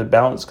 That's where the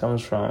balance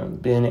comes from.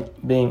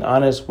 Being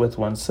honest with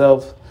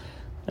oneself,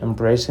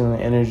 embracing the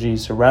energy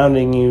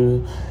surrounding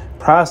you,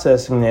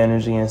 processing the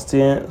energy, and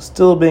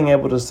still being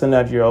able to send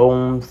out your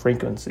own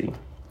frequency.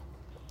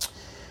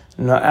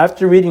 Now,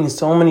 after reading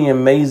so many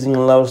amazing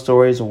love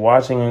stories,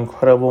 watching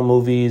incredible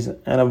movies,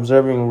 and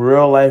observing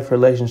real-life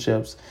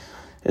relationships,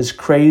 it's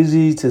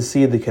crazy to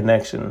see the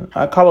connection.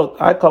 I call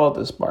it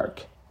the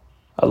spark.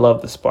 I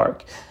love the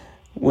spark.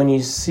 When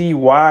you see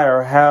why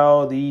or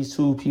how these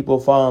two people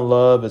fall in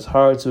love, it's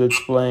hard to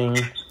explain.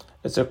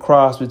 It's a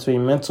cross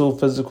between mental,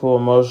 physical,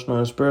 emotional,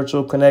 and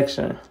spiritual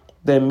connection.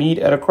 They meet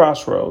at a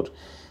crossroad.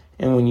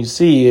 And when you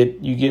see it,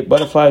 you get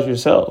butterflies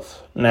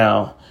yourself.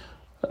 Now,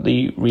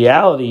 the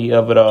reality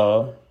of it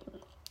all,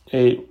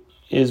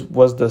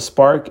 was the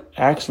spark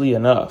actually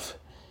enough?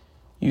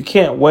 You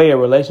can't weigh a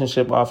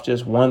relationship off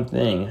just one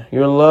thing.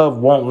 Your love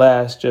won't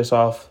last just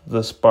off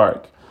the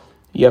spark.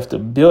 You have to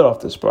build off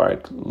the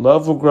spark.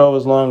 Love will grow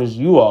as long as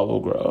you all will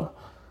grow.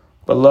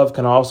 But love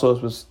can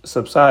also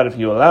subside if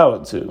you allow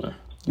it to.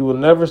 You will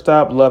never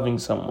stop loving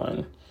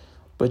someone.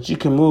 But you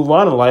can move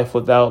on in life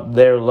without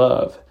their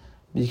love,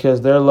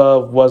 because their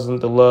love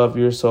wasn't the love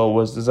your soul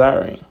was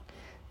desiring.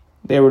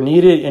 They were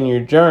needed in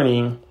your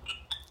journey,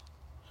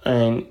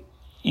 and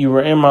you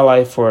were in my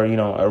life for,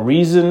 a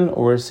reason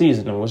or a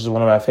season, which is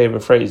one of my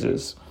favorite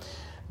phrases.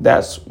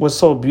 That's what's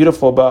so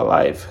beautiful about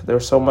life.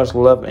 There's so much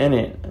love in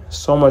it,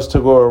 so much to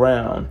go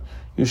around.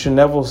 You should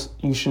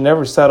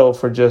never settle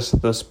for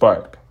just the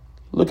spark.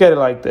 Look at it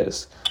like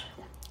this.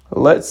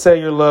 Let's say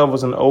your love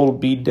was an old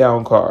beat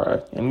down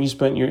car and you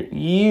spent your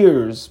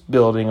years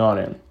building on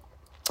it.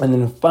 And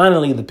then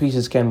finally the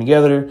pieces came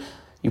together.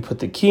 You put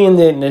the key in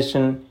the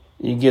ignition,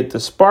 you get the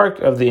spark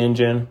of the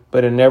engine,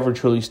 but it never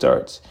truly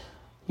starts.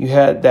 You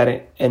had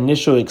that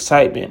initial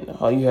excitement,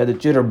 you had the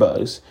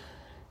jitterbugs,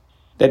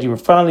 that you were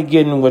finally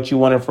getting what you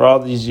wanted for all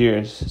these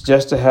years,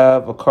 just to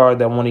have a car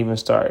that won't even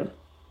start.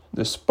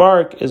 The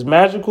spark is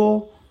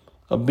magical,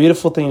 a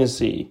beautiful thing to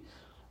see,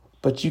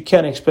 but you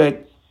can't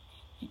expect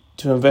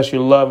to invest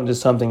your love into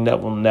something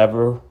that will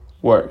never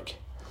work.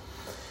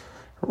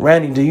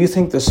 Randy, do you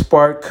think the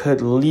spark could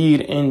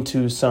lead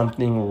into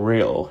something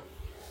real?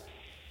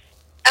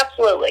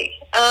 Absolutely.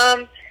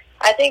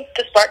 I think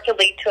the spark could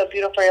lead to a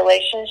beautiful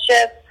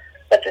relationship,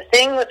 but the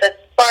thing with the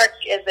spark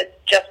is it's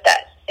just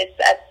that. It's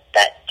at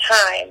that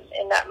time,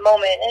 in that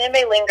moment, and it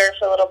may linger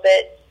for a little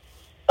bit,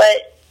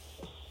 but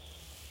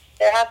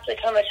there has to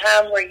come a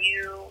time where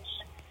you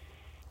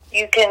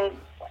can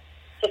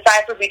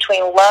decipher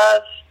between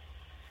love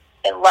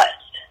and lust.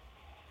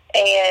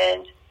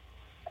 And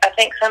I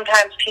think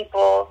sometimes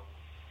people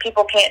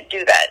can't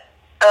do that.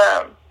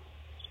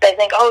 They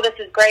think, oh, this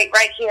is great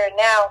right here and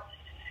now.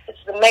 This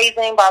is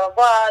amazing, blah, blah,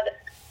 blah.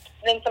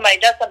 Then somebody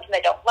does something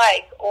they don't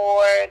like,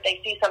 or they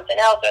see something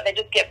else, or they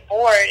just get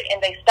bored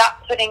and they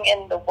stop putting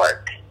in the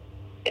work.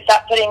 They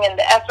stop putting in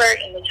the effort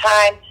and the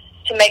time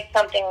to make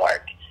something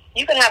work.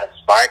 You can have a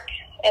spark,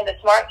 and the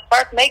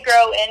spark may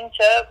grow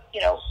into,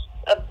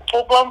 a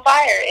full-blown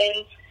fire,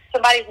 and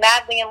somebody's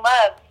madly in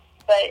love.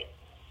 But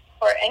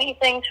for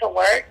anything to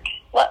work,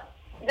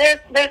 there's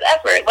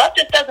effort. Love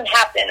just doesn't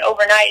happen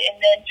overnight,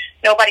 and then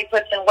nobody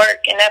puts in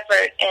work and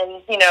effort,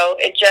 and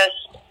it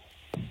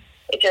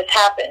just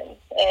happens.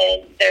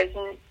 And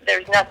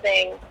there's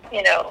nothing,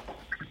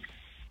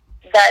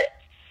 that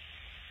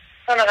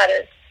I don't know how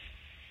to.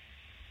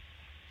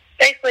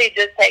 Basically, it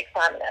just takes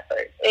time and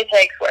effort. It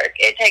takes work.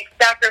 It takes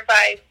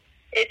sacrifice.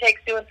 It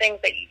takes doing things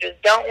that you just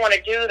don't want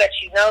to do, that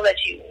you know that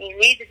you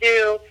need to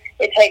do.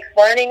 It takes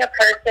learning a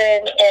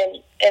person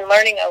and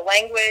learning a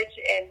language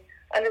and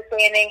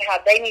understanding how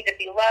they need to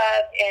be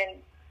loved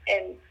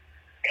and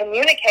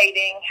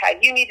communicating how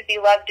you need to be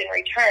loved in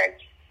return.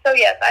 So,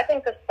 yes, I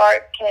think the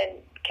spark can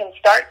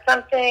start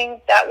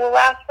something that will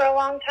last for a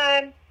long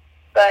time,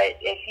 but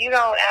if you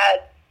don't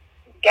add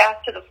gas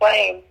to the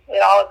flame,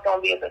 it all is going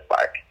to be as a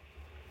spark.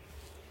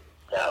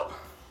 So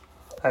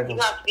you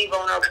have to be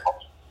vulnerable,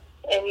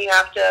 and you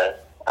have to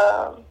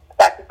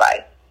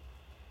sacrifice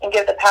and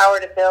give the power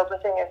to build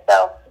within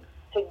yourself,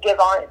 to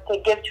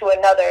give to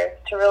another,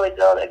 to really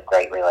build a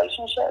great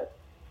relationship.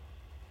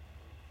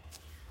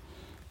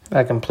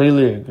 I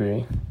completely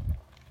agree.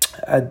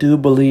 I do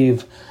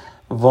believe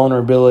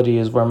vulnerability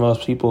is where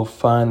most people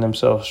find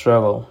themselves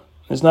struggle.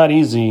 It's not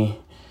easy.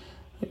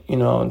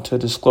 to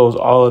disclose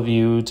all of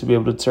you, to be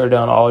able to tear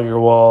down all your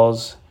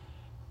walls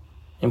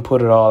and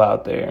put it all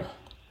out there,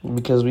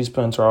 because we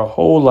spent our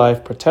whole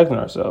life protecting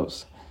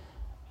ourselves.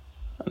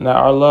 Now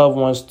our love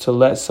wants to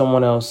let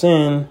someone else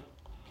in.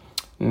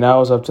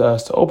 Now it's up to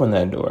us to open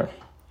that door.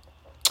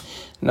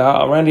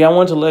 Now, Randy, I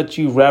want to let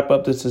you wrap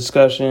up this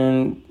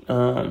discussion.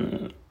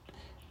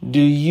 Do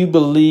you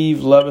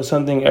believe love is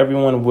something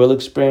everyone will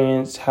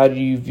experience? How do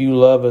you view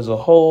love as a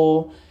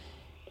whole?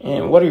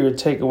 And what are your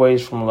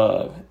takeaways from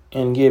love?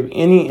 And give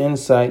any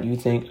insight you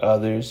think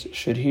others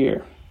should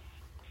hear.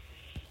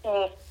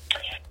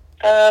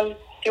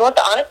 If you want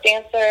the honest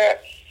answer,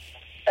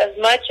 as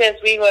much as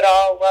we would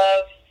all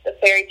love the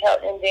fairy tale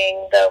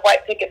ending, the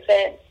white picket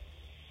fence,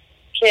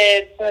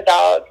 kids, and the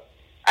dog,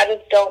 I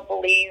just don't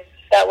believe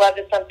that love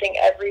is something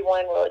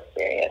everyone will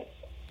experience.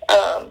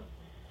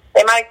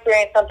 They might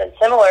experience something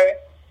similar,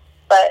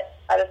 but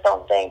I just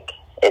don't think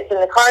it's in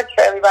the cards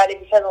for everybody,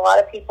 because a lot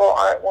of people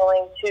aren't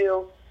willing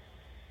to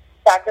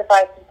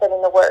sacrifice and put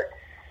in the work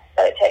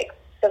that it takes.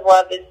 Because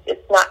love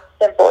it's not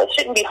simple. It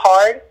shouldn't be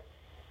hard,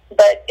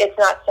 but it's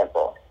not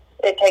simple.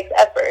 It takes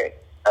effort.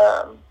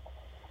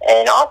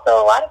 And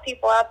also, a lot of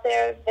people out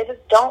there, they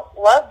just don't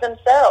love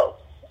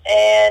themselves.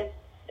 And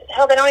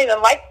hell, they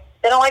don't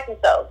like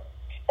themselves.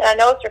 And I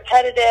know it's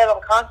repetitive.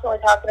 I'm constantly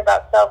talking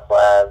about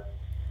self-love,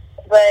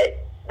 but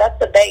that's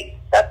the base.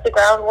 That's the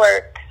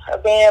groundwork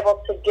of being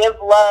able to give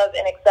love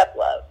and accept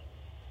love.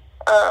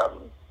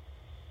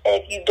 And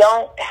if you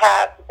don't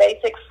have the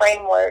basic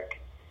framework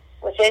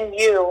within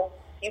you,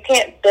 you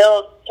can't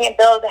build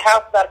a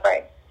house without a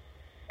frame.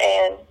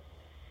 And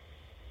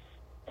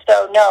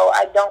so, no,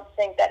 I don't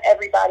think that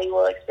everybody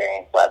will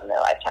experience love in their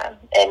lifetime,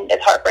 and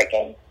it's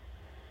heartbreaking.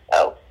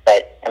 So,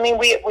 but I mean,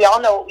 we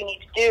all know what we need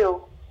to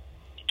do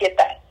to get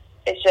that.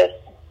 It's just,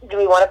 do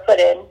we want to put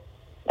in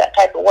that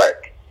type of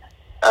work?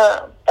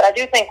 But I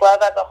do think love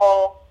as a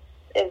whole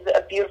is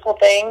a beautiful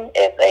thing.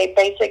 It's a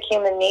basic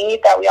human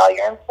need that we all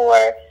yearn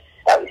for,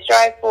 that we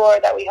strive for,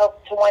 that we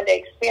hope to one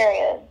day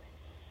experience.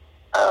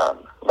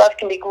 Love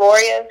can be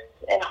glorious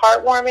and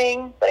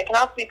heartwarming, but it can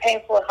also be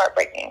painful and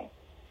heartbreaking.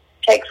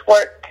 It takes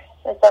work,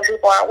 and some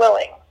people aren't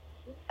willing.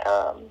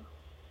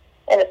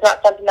 And it's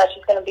not something that's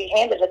just going to be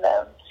handed to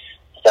them.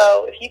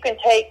 So if you can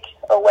take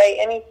away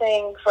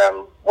anything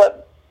from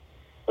what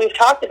we've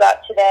talked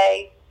about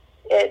today,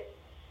 it's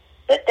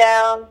sit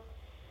down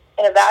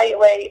and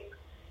evaluate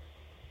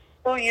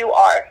who you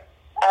are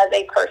as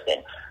a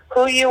person,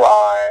 who you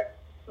are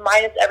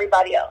minus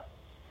everybody else.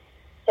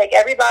 Take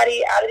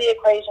everybody out of the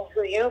equation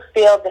who you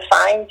feel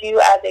defines you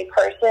as a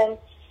person.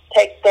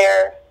 Take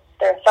their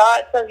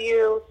thoughts of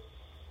you.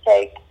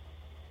 Take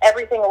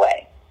everything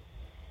away,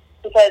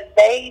 because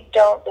they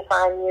don't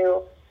define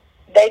you.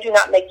 They do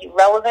not make you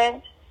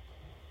relevant.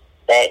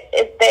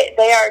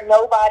 They are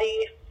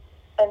nobody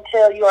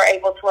until you are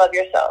able to love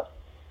yourself.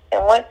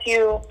 And once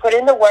you put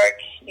in the work,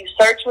 you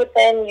search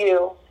within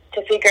you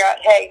to figure out,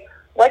 hey,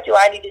 what do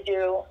I need to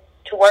do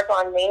to work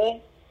on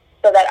me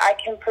so that I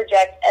can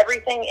project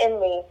everything in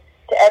me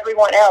to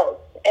everyone else.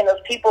 And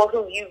those people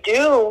who you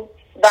do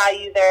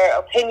value their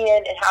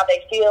opinion and how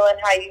they feel and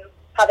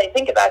how they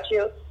think about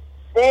you,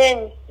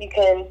 then you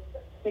can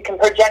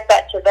project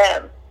that to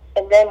them,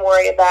 and then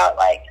worry about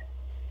like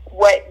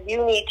what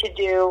you need to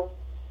do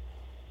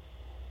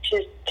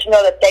to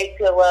know that they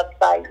feel loved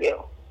by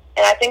you.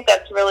 And I think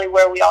that's really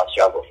where we all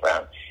struggle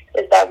from,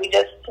 is that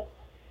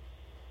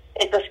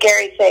it's a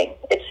scary thing.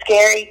 It's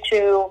scary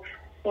to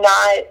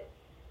not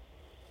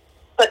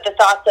put the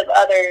thoughts of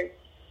others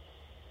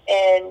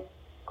in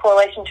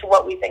correlation to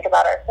what we think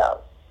about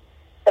ourselves.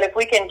 But if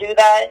we can do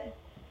that,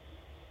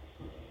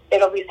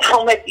 it'll be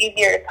so much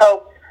easier to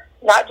cope,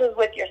 not just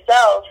with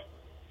yourself,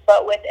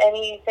 but with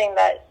anything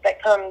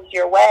that comes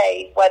your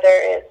way, whether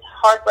it's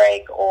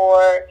heartbreak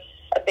or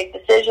a big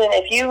decision.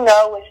 If you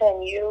know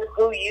within you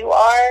who you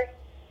are,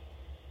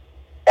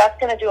 that's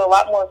going to do a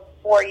lot more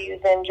for you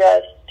than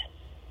just,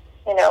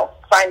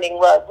 finding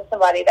love with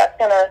somebody. That's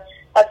going to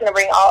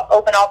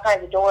open all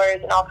kinds of doors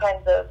and all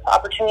kinds of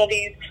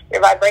opportunities.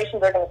 Your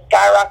vibrations are going to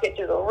skyrocket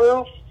through the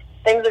roof.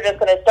 Things are just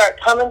going to start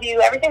coming to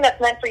you. Everything that's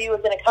meant for you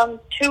is going to come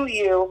to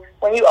you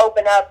when you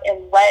open up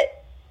and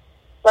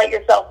let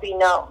yourself be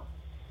known.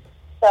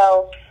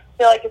 So I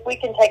feel like if we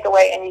can take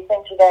away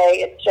anything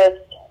today, it's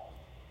just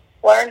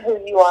learn who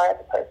you are as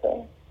a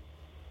person.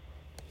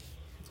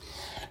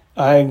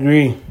 I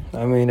agree.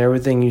 I mean,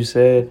 everything you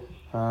said,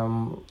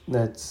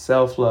 that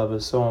self-love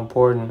is so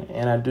important.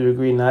 And I do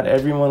agree, not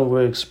everyone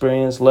will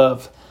experience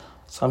love.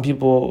 Some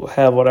people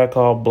have what I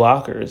call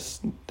blockers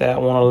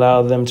that won't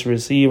allow them to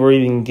receive or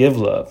even give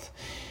love.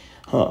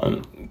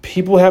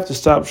 People have to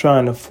stop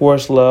trying to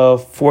force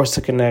love, force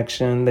a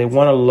connection. They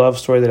want a love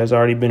story that has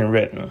already been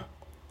written.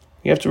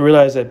 You have to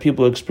realize that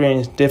people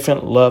experience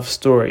different love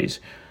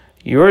stories.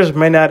 Yours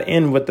may not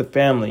end with the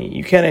family.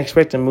 You can't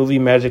expect a movie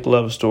magic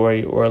love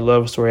story or a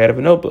love story out of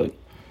a notebook.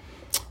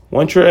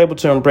 Once you're able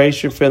to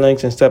embrace your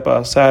feelings and step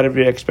outside of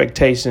your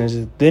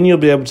expectations, then you'll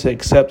be able to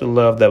accept the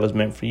love that was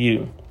meant for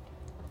you.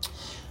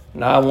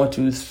 Now, I want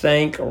to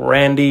thank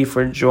Randy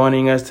for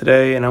joining us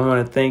today, and I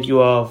want to thank you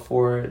all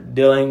for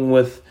dealing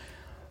with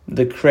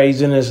the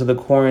craziness of the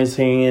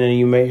quarantine, and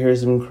you may hear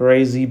some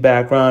crazy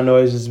background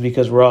noises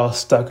because we're all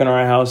stuck in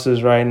our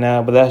houses right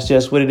now, but that's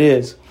just what it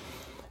is.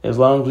 As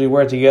long as we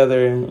work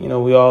together and,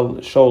 we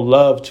all show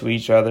love to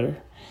each other,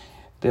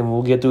 then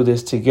we'll get through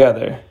this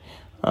together.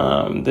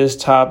 This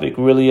topic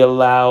really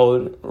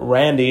allowed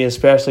Randy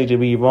especially to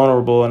be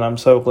vulnerable, and I'm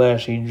so glad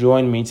she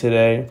joined me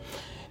today.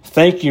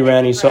 Thank you,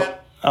 Randy.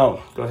 Go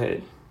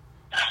ahead.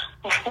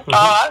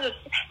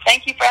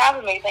 Thank you for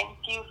having me. Thank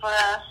you for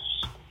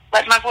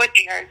letting my voice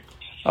be heard.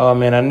 Oh,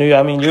 man,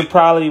 you're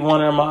probably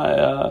one of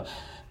my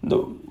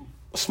the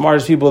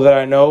smartest people that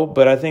I know,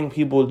 but I think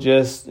people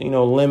just,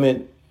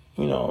 limit,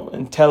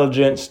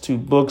 intelligence to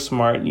book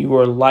smart. You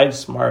are life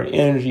smart,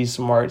 energy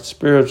smart,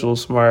 spiritual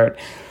smart,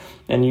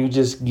 and you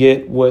just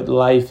get what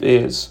life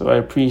is. So I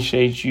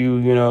appreciate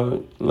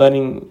you,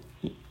 letting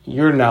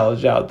your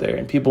knowledge out there,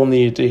 and people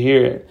needed to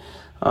hear it.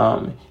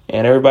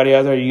 And everybody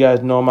out there, you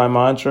guys know my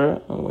mantra,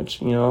 which,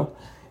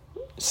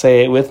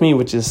 say it with me,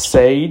 which is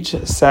sage,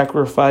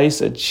 sacrifice,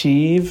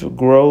 achieve,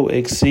 grow,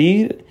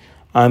 exceed.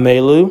 I'm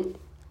Elu.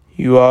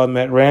 You all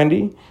met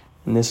Randy,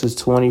 and this is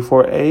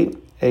 24/8,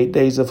 8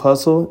 days of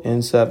hustle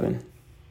in 7.